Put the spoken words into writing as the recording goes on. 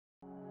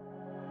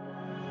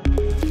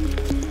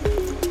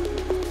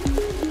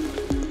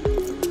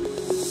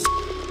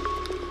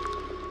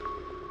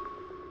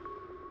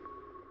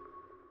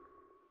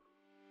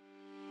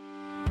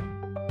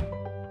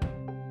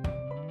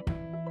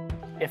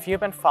If you've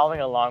been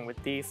following along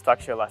with these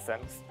structure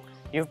lessons,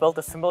 you've built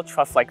a simple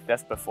truss like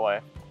this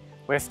before,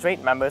 where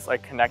straight members are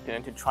connected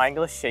into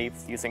triangular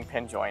shapes using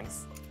pin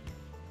joints.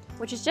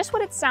 Which is just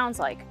what it sounds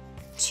like,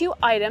 two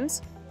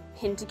items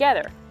pinned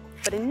together.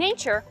 But in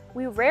nature,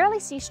 we rarely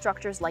see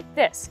structures like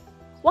this.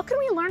 What can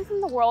we learn from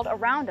the world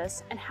around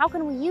us, and how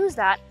can we use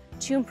that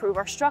to improve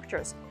our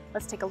structures?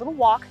 Let's take a little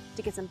walk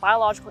to get some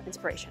biological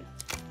inspiration.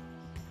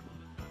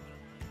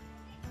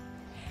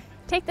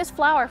 Take this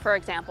flower, for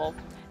example.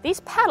 These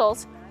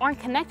petals aren't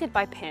connected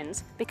by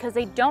pins because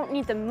they don't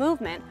need the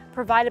movement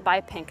provided by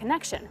a pin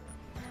connection.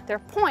 Their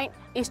point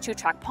is to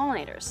attract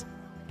pollinators.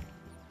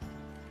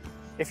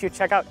 If you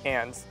check out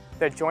ants,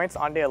 their joints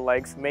on their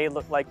legs may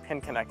look like pin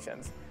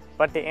connections,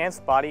 but the ant's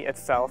body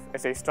itself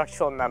is a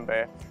structural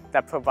member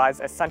that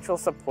provides essential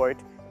support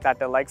that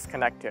the legs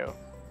connect to.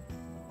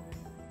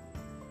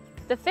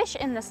 The fish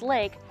in this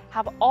lake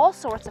have all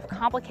sorts of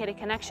complicated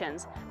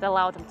connections that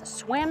allow them to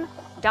swim,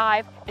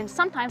 dive, and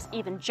sometimes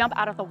even jump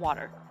out of the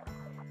water.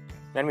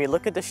 When we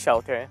look at the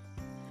shelter,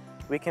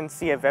 we can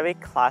see a very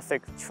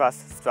classic truss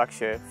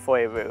structure for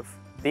a roof.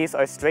 These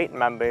are straight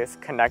members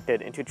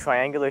connected into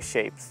triangular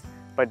shapes,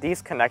 but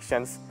these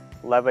connections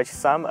leverage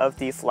some of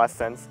these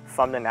lessons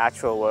from the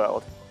natural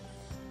world.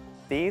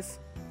 These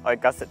are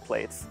gusset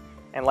plates,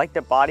 and like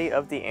the body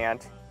of the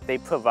ant, they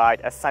provide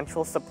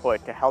essential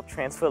support to help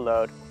transfer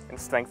load and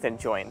strengthen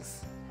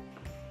joints.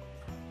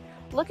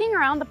 Looking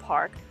around the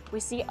park, we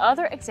see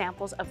other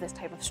examples of this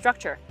type of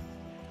structure,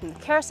 from the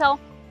carousel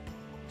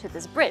to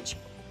this bridge.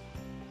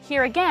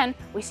 Here again,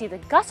 we see the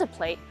gusset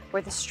plate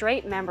where the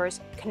straight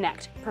members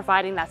connect,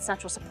 providing that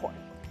central support.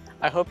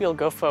 I hope you'll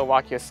go for a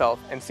walk yourself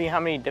and see how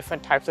many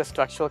different types of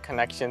structural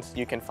connections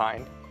you can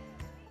find.